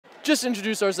just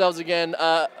introduce ourselves again.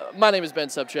 My name is Ben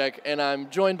Subcheck, and I'm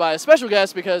joined by a special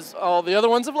guest because all the other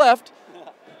ones have left.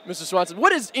 Mr. Swanson,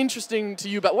 what is interesting to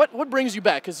you about what brings you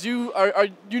back? Because you're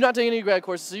not taking any grad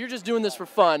courses, so you're just doing this for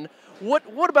fun.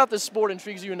 What about this sport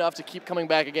intrigues you enough to keep coming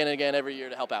back again and again every year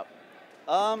to help out?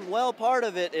 Well, part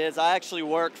of it is I actually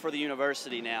work for the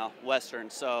university now,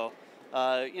 Western. So,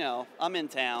 I'm in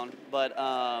town, but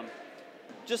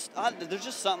there's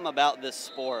just something about this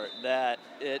sport that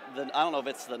I don't know if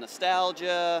it's the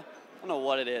nostalgia. I don't know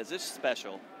what it is. It's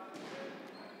special.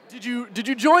 Did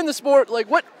you join the sport? Like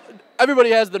what?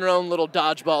 Everybody has their own little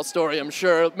dodgeball story, I'm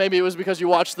sure. Maybe it was because you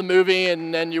watched the movie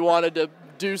and then you wanted to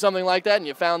do something like that and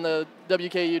you found the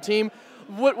WKU team.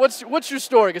 What's your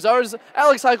story? Because Alex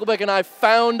Heichelbeck and I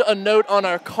found a note on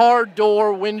our car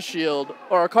door windshield,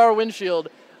 or our car windshield,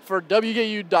 for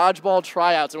WKU Dodgeball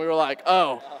tryouts, and we were like,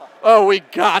 oh, we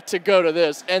got to go to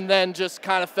this, and then just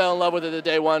kind of fell in love with it the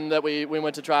day one that we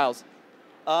went to trials.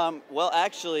 Well,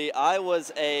 actually, I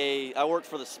worked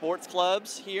for the sports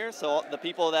clubs here, so the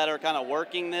people that are kind of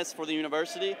working this for the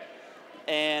university,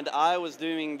 and I was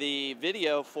doing the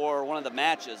video for one of the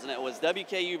matches, and it was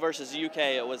WKU versus UK.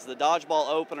 It was the dodgeball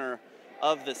opener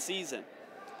of the season,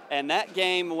 and that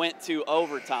game went to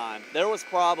overtime. There was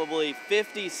probably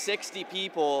 50, 60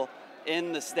 people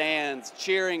in the stands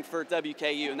cheering for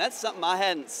WKU, and that's something I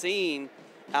hadn't seen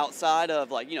outside of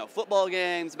football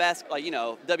games,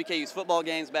 WKU's football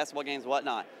games, basketball games,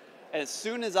 whatnot. And as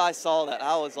soon as I saw that,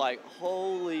 I was like,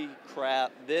 holy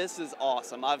crap, this is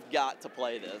awesome. I've got to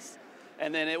play this.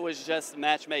 And then it was just a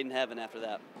match made in heaven after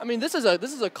that. I mean, this is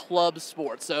a club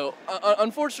sport, so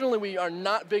unfortunately we are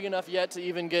not big enough yet to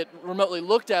even get remotely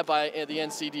looked at by the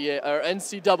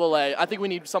NCAA. I think we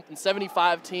need something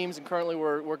 75 teams, and currently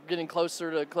we're getting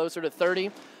closer to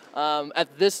 30.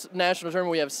 At this national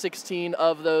tournament, we have 16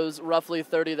 of those roughly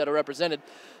 30 that are represented.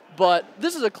 But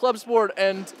this is a club sport,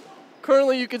 and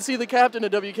currently you can see the captain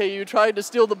of WKU trying to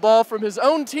steal the ball from his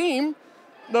own team,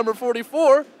 number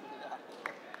 44,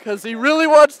 because he really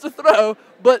wants to throw.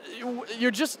 But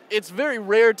it's very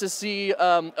rare to see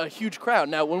a huge crowd.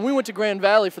 Now, when we went to Grand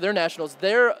Valley for their nationals,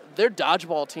 their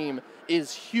dodgeball team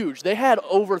is huge. They had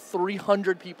over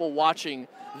 300 people watching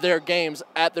their games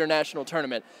at their national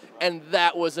tournament, and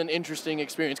that was an interesting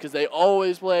experience because they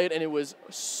always played, and it was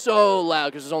so loud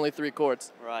because there's only 3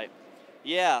 courts. Right.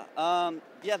 Yeah.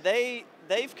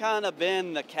 They've kind of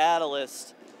been the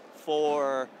catalyst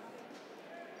for,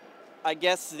 I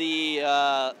guess, the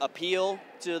appeal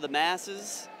to the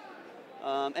masses,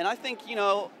 and I think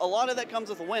a lot of that comes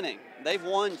with winning. They've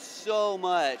won so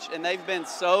much, and they've been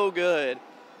so good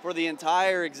for the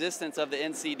entire existence of the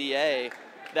NCDA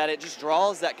that it just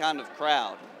draws that kind of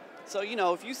crowd. So,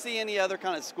 if you see any other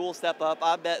kind of school step up,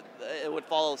 I bet it would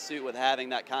follow suit with having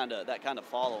that kind of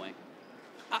following.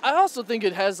 I also think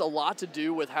it has a lot to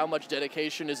do with how much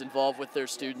dedication is involved with their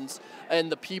students and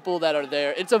the people that are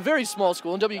there. It's a very small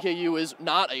school, and WKU is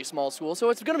not a small school, so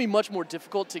it's going to be much more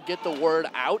difficult to get the word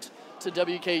out to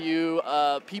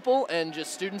WKU people and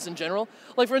just students in general.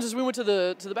 Like, for instance, we went to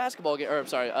the basketball game,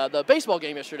 the baseball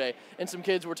game yesterday, and some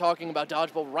kids were talking about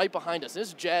dodgeball right behind us. This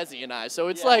is Jazzy and I, so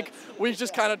it's like we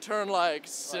just kind of turn like,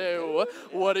 so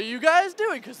what are you guys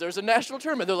doing? Because there's a national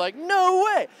tournament. They're like, no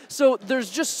way. So there's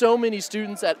just so many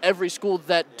students at every school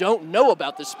that don't know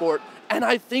about this sport, and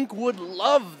I think would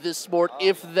love this sport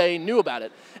if they knew about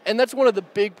it. And that's one of the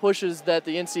big pushes that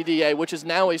the NCDA, which is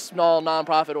now a small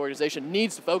nonprofit organization,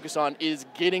 needs to focus on, is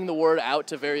getting the word out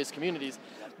to various communities.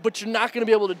 But you're not going to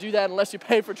be able to do that unless you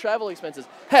pay for travel expenses.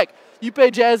 Heck, you pay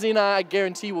Jazzy and I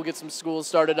guarantee we'll get some schools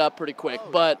started up pretty quick.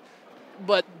 But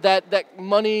that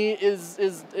money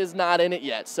is not in it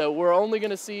yet. So we're only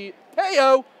going to see,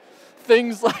 hey-o,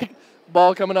 things like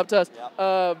ball coming up to us. Did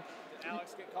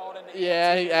Alex get called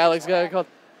in? Alex got called.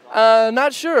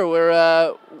 Not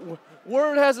sure.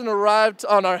 Word hasn't arrived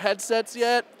on our headsets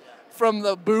yet from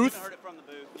the booth. We haven't heard it from the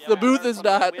booth. Yeah, the booth is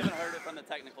not. We haven't heard it from the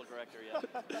technical director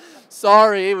yet.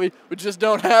 Sorry, we just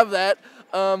don't have that.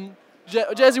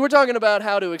 Jazzy, we're talking about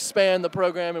how to expand the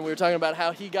program, and we were talking about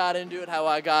how he got into it, how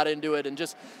I got into it, and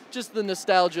just the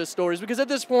nostalgia stories. Because at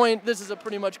this point, this is a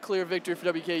pretty much clear victory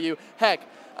for WKU. Heck,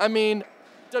 I mean,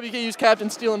 WKU's captain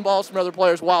stealing balls from other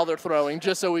players while they're throwing,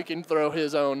 just so we can throw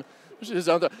his own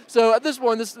throw. So at this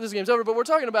point, this game's over. But we're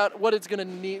talking about what it's going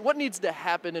to need, what needs to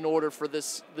happen in order for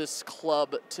this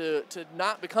club to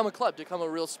not become a club, to become a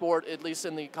real sport, at least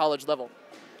in the college level.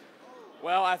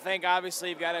 Well, I think obviously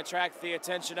you've got to attract the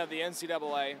attention of the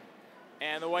NCAA.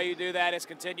 And the way you do that is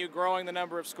continue growing the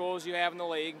number of schools you have in the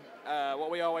league. What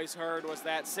we always heard was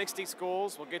that 60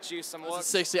 schools will get you some looks.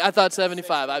 60. I thought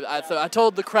 75. I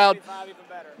told the crowd, 75 even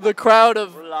better. the crowd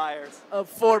of We're liars.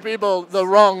 4 people, the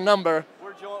wrong number.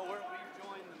 We've joined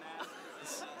the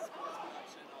masses.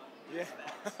 Yeah.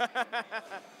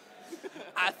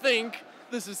 I think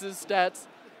this is his stats.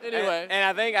 Anyway.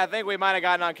 And I think we might have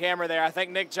gotten on camera there. I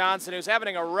think Nick Johnson, who's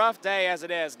having a rough day as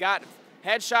it is, got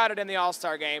headshotted in the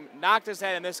All-Star game, knocked his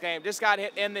head in this game, just got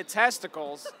hit in the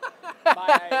testicles.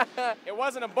 It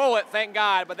wasn't a bullet, thank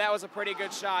God, but that was a pretty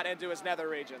good shot into his nether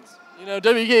regions. You know,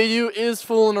 WKU is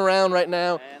fooling around right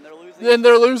now. And they're losing. And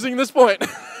they're losing this point.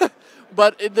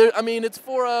 But, I mean, it's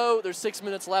 4-0. There's 6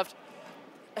 minutes left.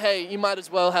 Hey, you might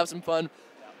as well have some fun.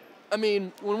 I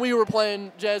mean, when we were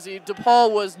playing Jazzy,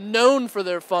 DePaul was known for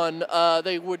their fun.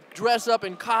 They would dress up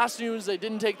in costumes. They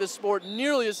didn't take the sport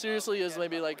nearly as seriously as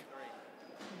maybe like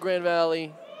Grand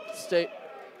Valley State.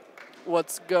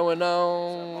 What's going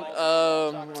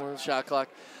on? Shot clock.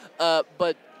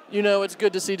 But, you know, it's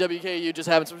good to see WKU just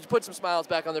put some smiles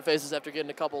back on their faces after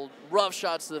getting a couple rough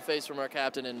shots to the face from our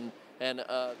captain and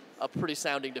a pretty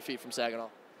sounding defeat from Saginaw.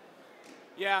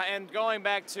 Yeah, and going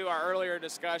back to our earlier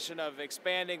discussion of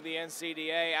expanding the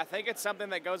NCDA, I think it's something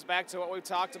that goes back to what we've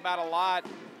talked about a lot.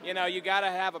 You know, you got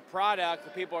to have a product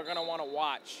that people are going to want to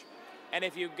watch. And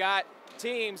if you've got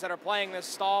teams that are playing this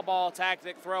stall ball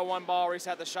tactic, throw one ball,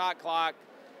 reset the shot clock,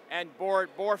 and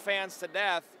bore fans to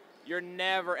death, you're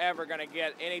never, ever going to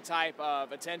get any type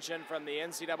of attention from the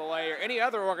NCAA or any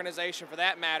other organization, for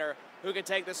that matter, who can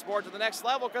take this sport to the next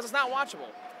level, because it's not watchable.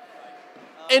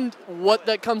 And what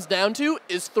that comes down to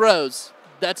is throws.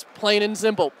 That's plain and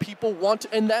simple. People want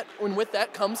to, and with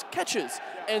that comes catches.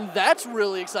 And that's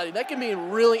really exciting. That can be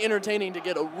really entertaining to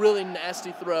get a really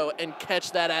nasty throw and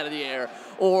catch that out of the air,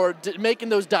 or making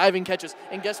those diving catches.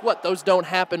 And guess what? Those don't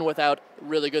happen without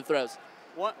really good throws.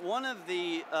 One of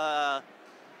the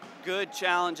good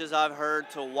challenges I've heard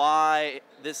to why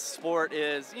this sport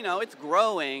is, you know, it's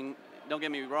growing, don't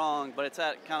get me wrong, but it's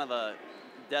at kind of a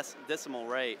decimal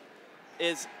rate,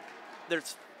 is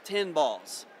there's 10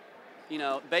 balls. You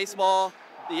know, baseball,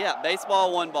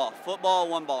 baseball, 1 ball. Football,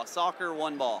 1 ball. Soccer,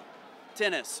 1 ball.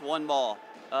 Tennis, 1 ball.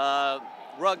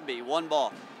 Rugby, 1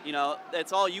 ball. You know,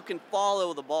 that's all. You can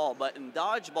follow the ball, but in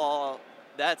dodgeball,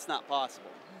 that's not possible.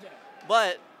 Yeah.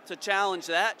 But to challenge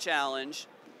that challenge,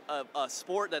 a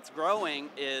sport that's growing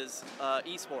is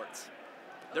esports.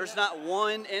 There's not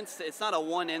one instance, it's not a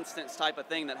one instance type of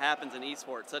thing that happens in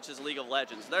esports, such as League of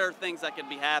Legends. There are things that could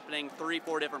be happening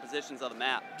 3-4 different positions of the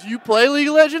map. Do you play League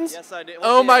of Legends? Yes, I do.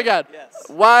 Oh my God. Yes.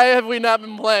 Why have we not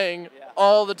been playing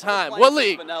all the time? What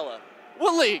league? Vanilla.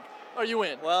 What league are you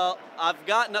in? Well, I've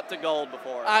gotten up to gold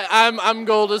before. I'm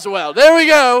gold as well. There we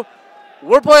go.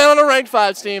 We're playing on a ranked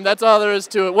 5 team. That's all there is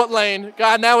to it. What lane?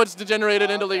 God, now it's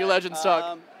degenerated into League of Legends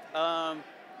talk. I'm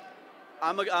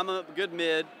a good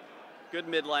mid. Good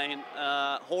mid lane,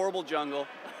 horrible jungle.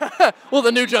 Well,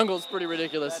 the new jungle is pretty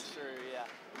ridiculous. That's true, yeah.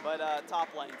 But top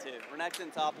lane too. Renekton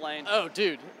in top lane. Oh,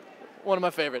 dude, one of my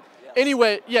favorite. Yes.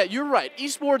 Anyway, yeah, you're right.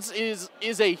 Esports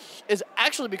is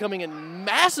actually becoming a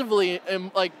massively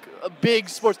like a big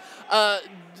sports. The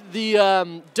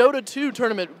Dota 2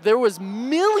 tournament, there was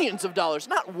millions of dollars,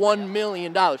 not $1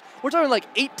 million. We're talking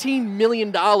like $18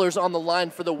 million on the line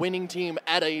for the winning team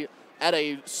at a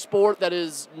sport that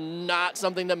is not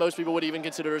something that most people would even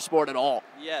consider a sport at all.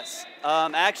 Yes.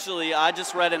 Actually, I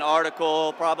just read an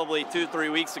article probably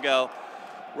 2-3 weeks ago.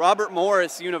 Robert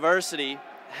Morris University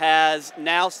has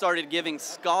now started giving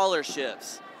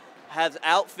scholarships, has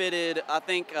outfitted, I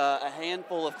think, a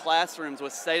handful of classrooms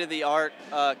with state-of-the-art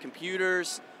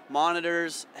computers,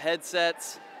 monitors,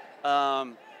 headsets.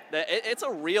 It's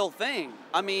a real thing.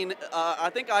 I mean, I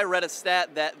think I read a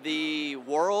stat that the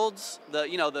Worlds,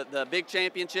 the big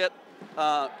championship,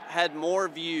 had more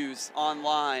views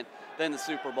online than the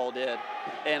Super Bowl did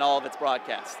in all of its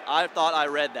broadcasts. I thought I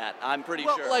read that. I'm pretty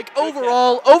sure. Like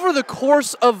overall, over the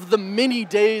course of the many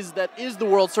days that is the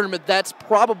World Tournament, that's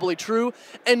probably true.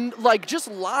 And like just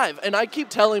live, and I keep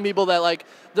telling people that like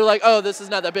they're like, oh, this is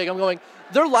not that big. I'm going.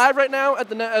 They're live right now at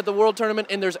the World Tournament,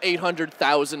 and there's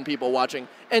 800,000 people watching.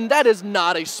 And that is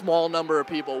not a small number of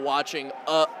people watching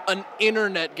an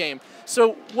internet game.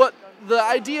 So what the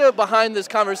idea behind this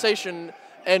conversation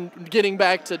and getting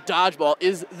back to dodgeball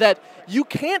is that you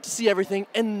can't see everything,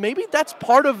 and maybe that's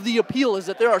part of the appeal, is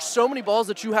that there are so many balls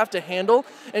that you have to handle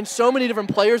and so many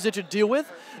different players that you deal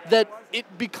with that it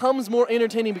becomes more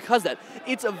entertaining because of that.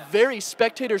 It's a very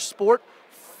spectator sport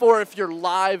for if you're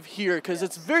live here, because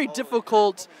it's very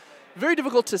difficult very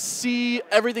difficult to see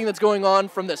everything that's going on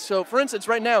from this. So, for instance,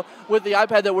 right now with the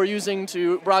iPad that we're using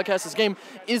to broadcast this game,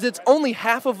 it's only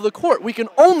half of the court. We can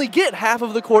only get half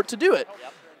of the court to do it.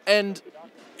 Yep. And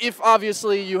if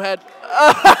obviously you had,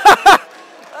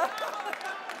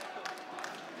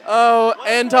 oh,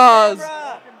 Antaz,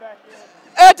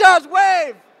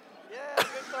 wave. Yeah, good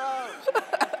throw.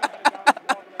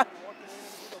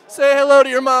 Say hello to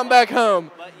your mom back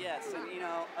home. But yes, and, you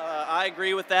know, I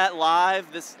agree with that.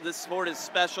 Live, this sport is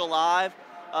special live.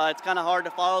 It's kind of hard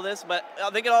to follow this, but I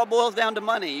think it all boils down to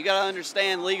money. You got to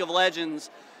understand League of Legends,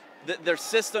 their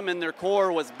system and their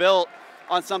core was built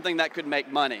on something that could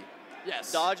make money.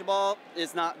 Yes. Dodgeball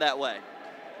is not that way,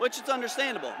 which is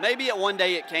understandable. Maybe at one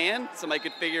day it can. Somebody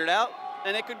could figure it out,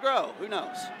 and it could grow. Who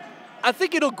knows? I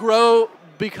think it'll grow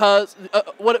because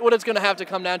what it's going to have to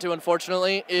come down to,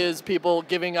 unfortunately, is people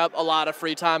giving up a lot of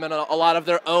free time and a lot of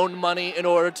their own money in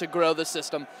order to grow the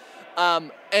system.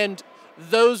 And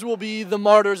those will be the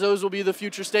martyrs. Those will be the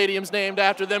future stadiums named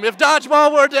after them if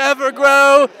Dodgeball were to ever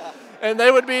grow. And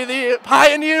they would be the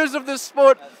pioneers of this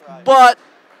sport. Right. But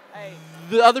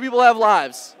the other people have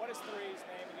lives. What is three's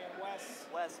name again?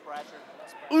 Wes Bratcher.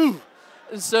 Ooh.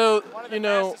 And so, One of the you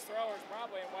know, fastest throwers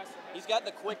probably in Western. He's got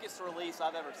the quickest release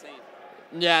I've ever seen.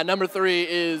 yeah, number 3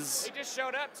 is He just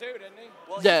showed up too, didn't he?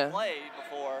 Well, Yeah. he's played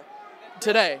before.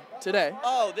 today.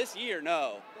 Oh, this year,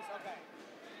 no. Okay.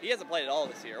 He hasn't played at all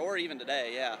this year, or even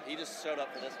today, yeah. He just showed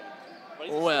up for this one. But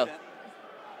he's a Well, student.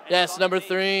 And he's yes, on number the team.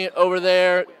 3 over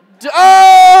there.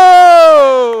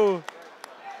 Oh!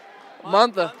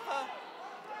 Mantha.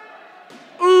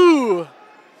 Ooh!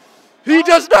 He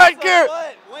does not care.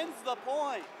 What? Wins the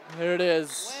point. There it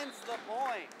is. Wins the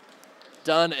point.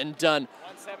 Done and done.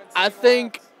 117 I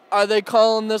think, are they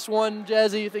calling this one,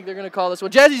 Jazzy? You think they're going to call this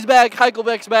one? Jazzy's back,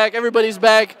 Heichelbeck's back, everybody's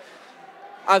back.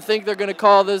 I think they're going to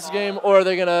call this game, or are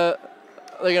they going to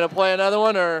play another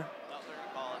one, or? No, they're going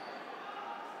to call it.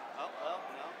 Oh, well,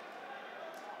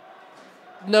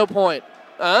 no. No point.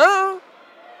 Oh?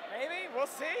 Maybe we'll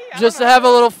see. I Just don't to have a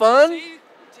know. little fun?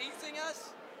 Teasing us?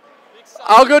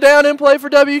 I'll go down and play for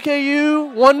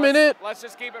WKU. 1 minute. Let's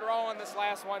just keep it rolling this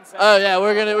last 1 second. Oh, yeah,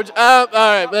 we're going to. All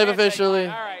right, they've officially.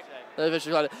 All right. They've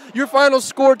officially got it. Your final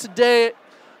score today,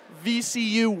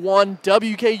 VCU 1,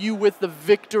 WKU with the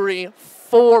victory,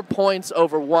 4 points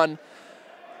over 1.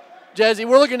 Jazzy,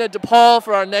 we're looking at DePaul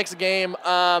for our next game.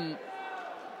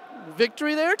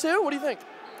 Victory there, too? What do you think?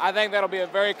 I think that'll be a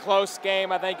very close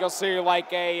game. I think you'll see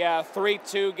like a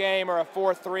 3-2 game or a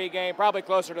 4-3 game, probably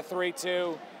closer to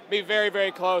 3-2. Be very,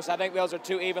 very close. I think those are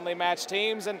two evenly matched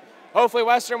teams, and hopefully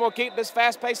Western will keep this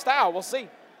fast-paced style. We'll see.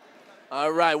 All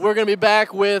right, we're going to be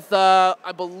back with,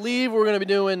 I believe we're going to be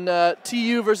doing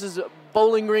TU versus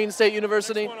Bowling Green State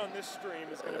University. The next one on this stream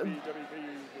is going to be WKU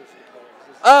versus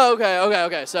DePaul. Oh,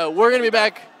 okay. So we're going to be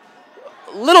back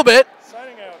a little bit.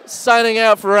 Signing out. Signing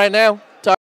out for right now.